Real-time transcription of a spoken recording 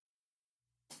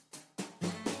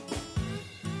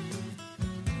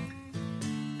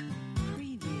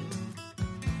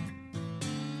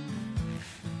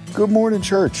Good morning,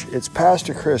 church. It's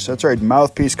Pastor Chris. That's right,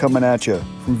 mouthpiece coming at you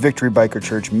from Victory Biker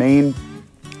Church, Maine.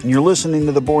 And you're listening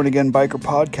to the Born Again Biker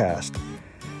podcast.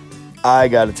 I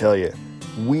got to tell you,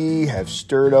 we have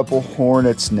stirred up a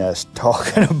hornet's nest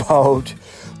talking about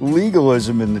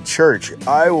legalism in the church.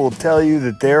 I will tell you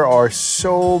that there are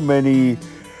so many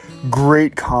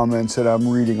great comments that I'm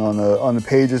reading on the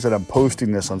pages that I'm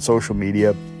posting this on social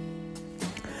media.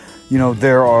 You know,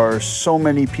 there are so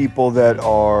many people that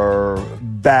are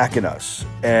backing us,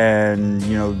 and,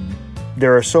 you know,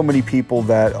 there are so many people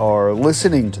that are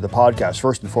listening to the podcast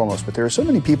first and foremost, but there are so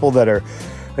many people that are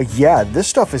like, yeah, this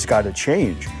stuff has got to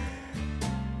change.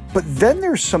 But then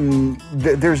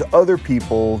there's other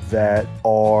people that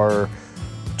are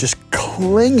just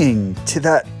clinging to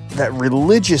that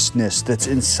religiousness that's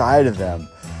inside of them,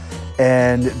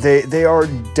 and they are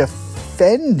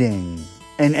defending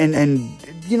and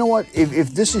you know what?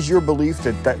 If this is your belief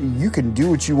that you can do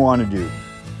what you want to do,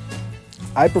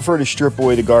 I prefer to strip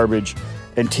away the garbage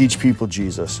and teach people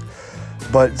Jesus.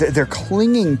 But they're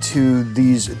clinging to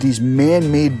these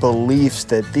man-made beliefs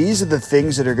that these are the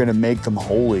things that are going to make them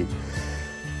holy.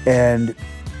 And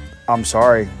I'm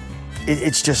sorry,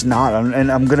 it's just not. And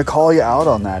I'm going to call you out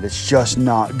on that. It's just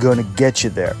not going to get you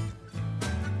there.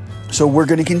 So we're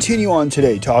going to continue on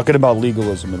today talking about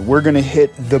legalism, and we're going to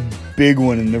hit the big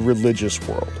one in the religious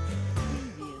world.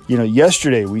 You know,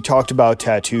 yesterday we talked about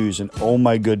tattoos, and oh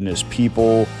my goodness,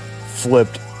 people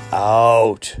flipped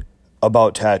out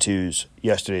about tattoos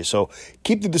yesterday. So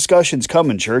keep the discussions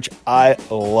coming, church. I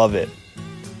love it.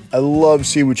 I love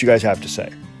seeing what you guys have to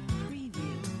say.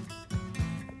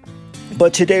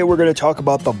 But today we're going to talk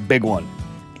about the big one.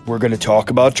 We're going to talk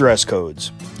about dress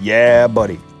codes. Yeah,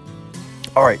 buddy.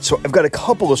 All right, so I've got a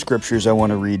couple of scriptures I want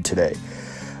to read today.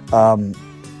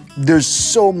 There's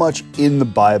so much in the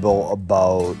Bible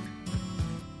about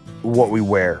what we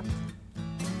wear.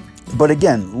 But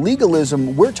again,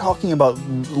 legalism, we're talking about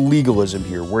legalism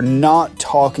here. We're not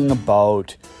talking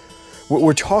about,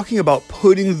 we're talking about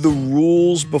putting the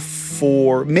rules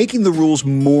before, making the rules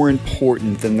more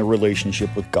important than the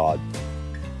relationship with God.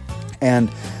 And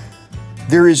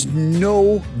there is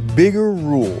no bigger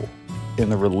rule in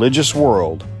the religious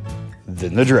world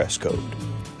than the dress code.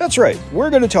 That's right. We're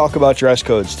going to talk about dress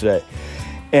codes today.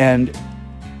 And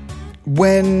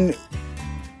when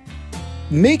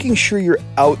making sure your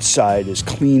outside is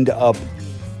cleaned up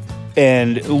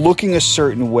and looking a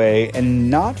certain way and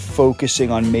not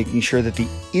focusing on making sure that the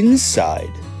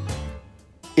inside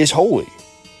is holy.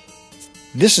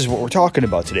 This is what we're talking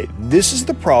about today. This is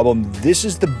the problem. This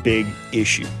is the big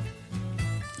issue.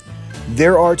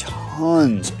 There are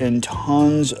tons and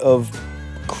tons of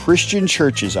Christian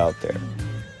churches out there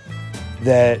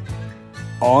that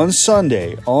on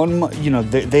Sunday,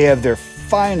 they have their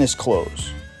finest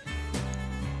clothes.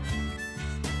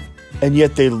 And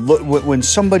yet they look, when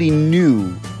somebody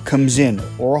new comes in,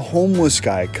 or a homeless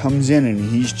guy comes in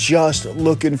and he's just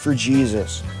looking for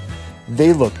Jesus,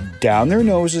 they look down their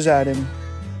noses at him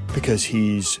because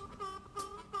he's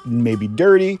maybe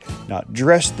dirty, not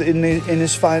dressed in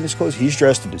his finest clothes. He's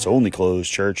dressed in his only clothes,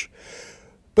 church.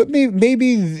 But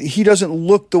maybe he doesn't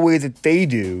look the way that they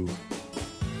do.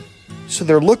 So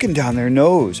they're looking down their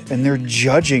nose and they're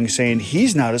judging, saying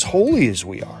he's not as holy as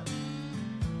we are.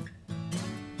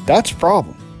 That's a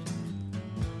problem.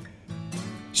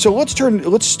 So let's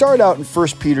start out in 1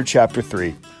 Peter chapter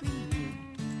 3.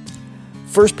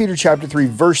 1 Peter chapter 3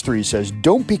 verse 3 says,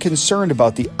 "Don't be concerned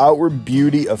about the outward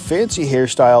beauty of fancy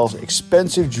hairstyles,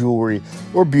 expensive jewelry,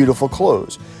 or beautiful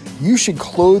clothes. You should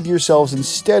clothe yourselves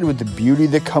instead with the beauty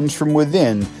that comes from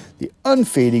within, the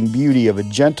unfading beauty of a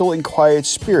gentle and quiet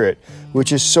spirit,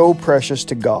 which is so precious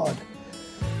to God.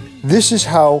 This is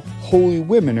how holy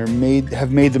women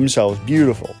have made themselves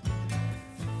beautiful."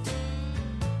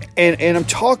 And I'm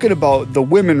talking about the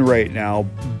women right now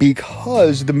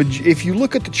because if you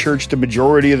look at the church, the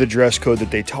majority of the dress code that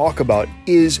they talk about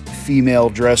is female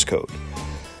dress code.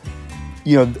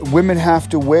 You know, women have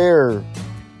to wear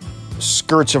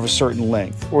skirts of a certain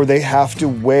length, or they have to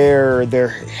wear their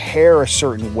hair a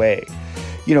certain way.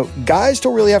 You know, guys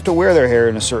don't really have to wear their hair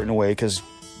in a certain way because,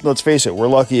 let's face it, we're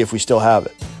lucky if we still have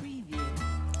it.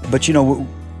 But, you know,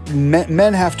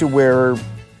 men have to wear,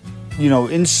 you know,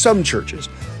 in some churches,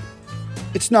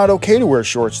 it's not okay to wear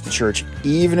shorts to church,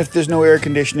 even if there's no air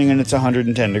conditioning and it's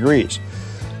 110 degrees.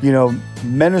 You know,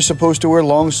 men are supposed to wear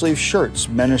long sleeve shirts.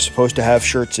 Men are supposed to have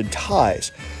shirts and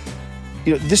ties.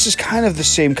 You know, this is kind of the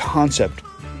same concept.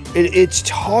 It's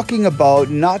talking about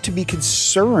not to be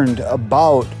concerned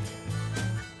about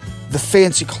the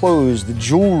fancy clothes, the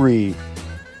jewelry,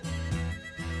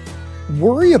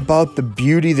 worry about the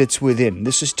beauty that's within.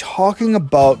 This is talking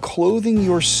about clothing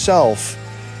yourself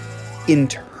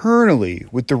internally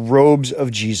with the robes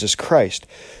of Jesus Christ,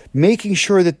 making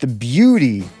sure that the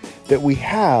beauty that we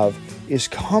have is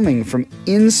coming from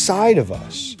inside of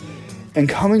us and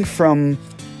coming from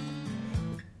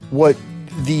what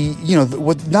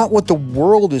not what the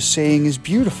world is saying is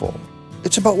beautiful.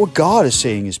 It's about what God is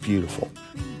saying is beautiful.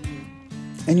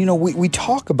 And we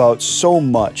talk about so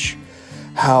much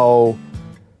how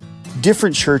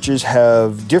different churches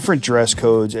have different dress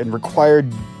codes and require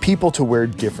people to wear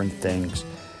different things.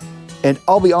 And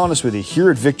I'll be honest with you,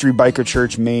 here at Victory Biker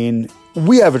Church, Maine,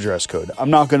 we have a dress code. I'm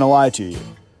not going to lie to you.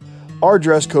 Our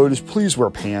dress code is please wear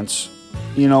pants.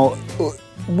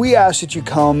 We ask that you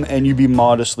come and you be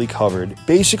modestly covered.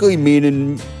 Basically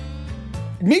meaning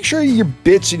make sure your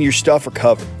bits and your stuff are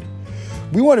covered.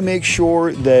 We want to make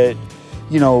sure that,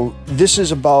 this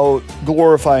is about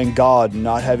glorifying God and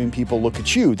not having people look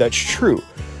at you. That's true.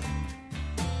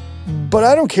 But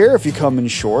I don't care if you come in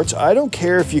shorts. I don't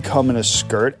care if you come in a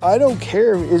skirt. I don't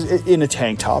care in a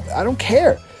tank top. I don't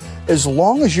care. As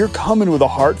long as you're coming with a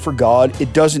heart for God,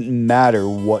 it doesn't matter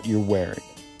what you're wearing.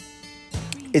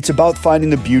 It's about finding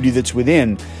the beauty that's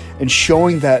within and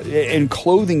showing that and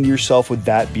clothing yourself with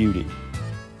that beauty.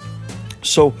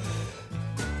 So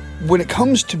when it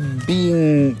comes to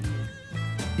being,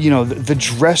 the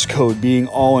dress code being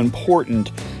all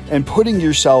important and putting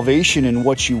your salvation in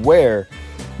what you wear,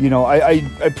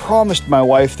 I promised my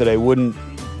wife that I wouldn't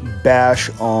bash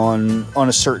on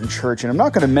a certain church, and I'm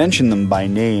not going to mention them by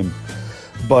name,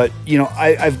 but,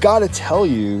 I've got to tell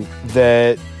you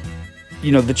that,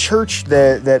 the church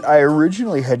that I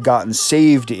originally had gotten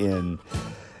saved in,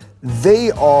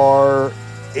 they are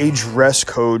a dress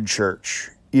code church.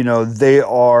 They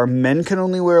are, men can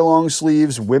only wear long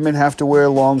sleeves, women have to wear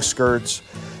long skirts.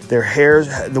 Their hair,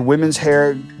 the women's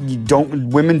hair,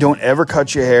 women don't ever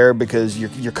cut your hair because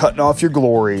you're cutting off your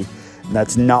glory. And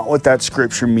that's not what that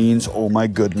scripture means. Oh my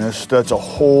goodness. That's a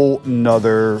whole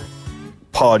nother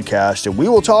podcast. And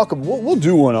we'll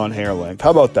do one on hair length.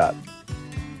 How about that?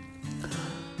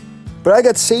 But I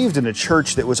got saved in a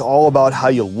church that was all about how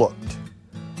you looked.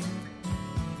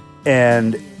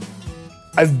 And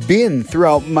I've been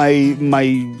throughout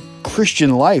my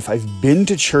Christian life, I've been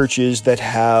to churches that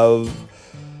have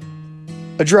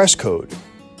a dress code.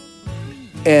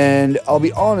 And I'll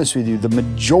be honest with you, the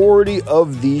majority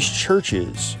of these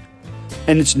churches,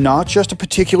 and it's not just a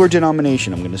particular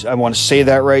denomination, I want to say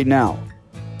that right now.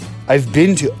 I've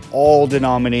been to all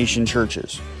denomination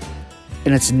churches.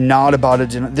 And it's not about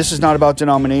this is not about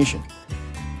denomination.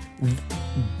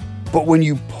 But when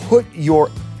you put your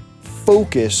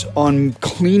focus on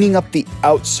cleaning up the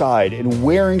outside and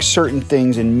wearing certain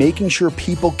things and making sure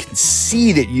people can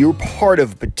see that you're part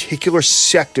of a particular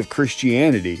sect of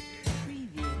Christianity,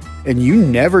 and you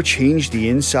never change the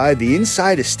inside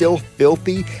is still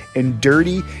filthy and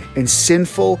dirty and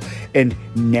sinful and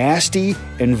nasty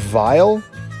and vile,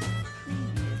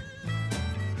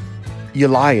 you're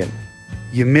lying.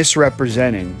 You're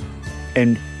misrepresenting,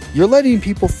 and you're letting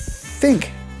people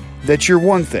think that you're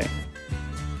one thing,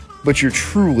 but you're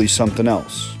truly something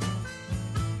else.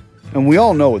 And we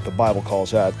all know what the Bible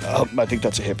calls that. I think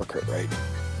that's a hypocrite, right?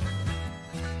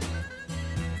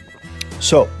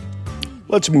 So,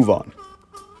 let's move on.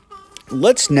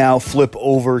 Let's now flip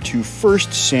over to 1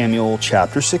 Samuel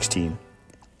chapter 16.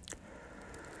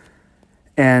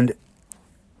 And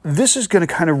this is going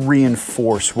to kind of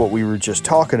reinforce what we were just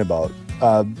talking about.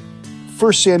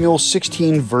 1 Samuel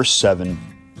 16 verse 7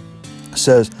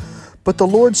 says, "But the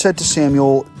Lord said to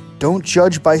Samuel, don't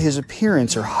judge by his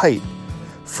appearance or height,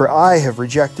 for I have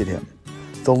rejected him.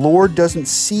 The Lord doesn't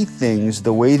see things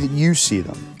the way that you see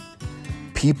them.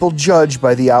 People judge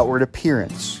by the outward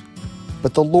appearance,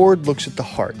 but the Lord looks at the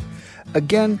heart."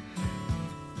 Again,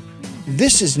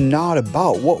 this is not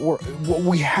about what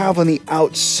we have on the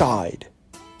outside.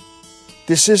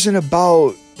 This isn't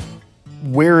about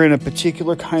wearing a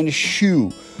particular kind of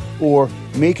shoe or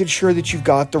making sure that you've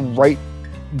got the right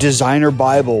designer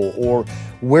Bible or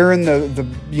wearing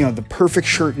the perfect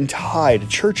shirt and tie to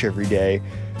church every day.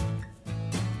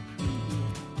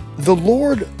 The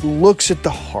Lord looks at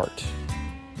the heart.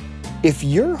 If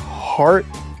your heart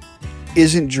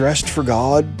isn't dressed for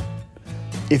God,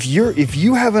 if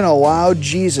you haven't allowed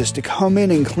Jesus to come in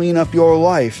and clean up your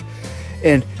life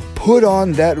and put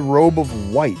on that robe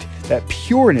of white, that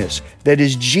pureness that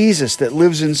is Jesus that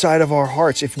lives inside of our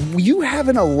hearts, if you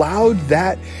haven't allowed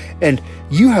that and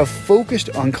you have focused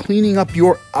on cleaning up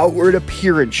your outward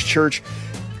appearance, church,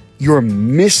 you're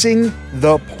missing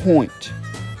the point.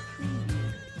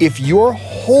 If your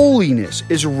holiness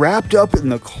is wrapped up in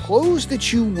the clothes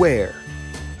that you wear,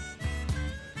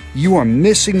 you are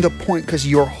missing the point, because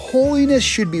your holiness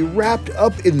should be wrapped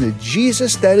up in the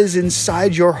Jesus that is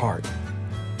inside your heart.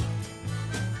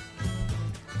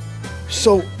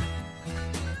 So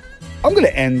I'm going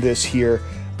to end this here.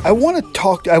 I want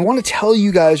to tell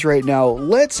you guys right now,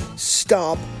 let's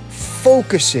stop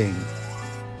focusing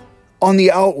on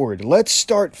the outward. Let's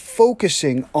start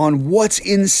focusing on what's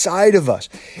inside of us.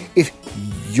 If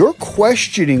you're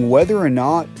questioning whether or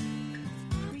not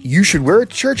you should wear it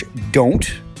to church, don't,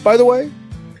 by the way.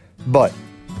 But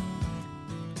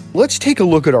let's take a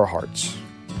look at our hearts.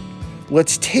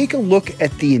 Let's take a look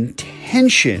at the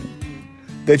intention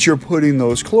that you're putting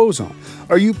those clothes on.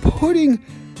 Are you putting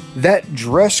that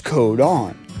dress code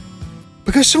on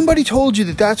because somebody told you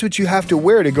that that's what you have to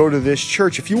wear to go to this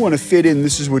church? If you want to fit in,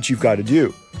 this is what you've got to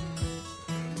do.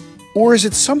 Or is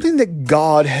it something that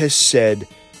God has said,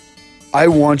 I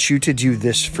want you to do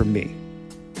this for me?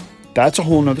 That's a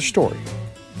whole nother story.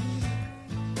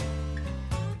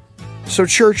 So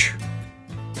church,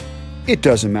 it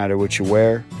doesn't matter what you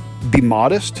wear. Be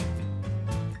modest,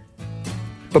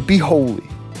 but be holy.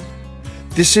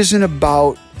 This isn't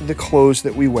about the clothes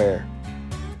that we wear.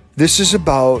 This is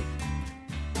about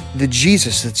the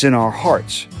Jesus that's in our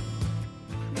hearts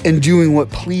and doing what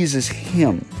pleases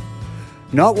Him,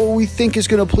 not what we think is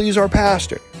going to please our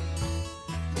pastor.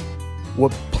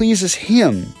 What pleases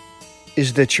Him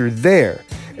is that you're there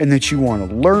and that you want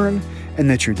to learn and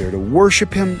that you're there to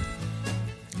worship Him.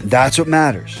 That's what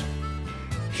matters.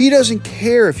 He doesn't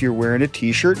care if you're wearing a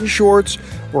t-shirt and shorts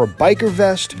or a biker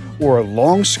vest or a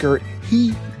long skirt.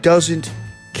 He doesn't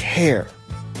care.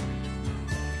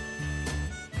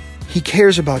 He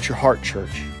cares about your heart,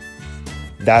 church.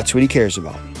 That's what He cares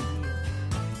about.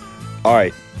 All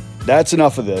right, that's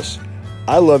enough of this.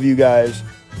 I love you guys.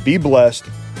 Be blessed.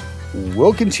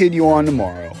 We'll continue on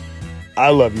tomorrow. I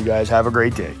love you guys. Have a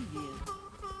great day.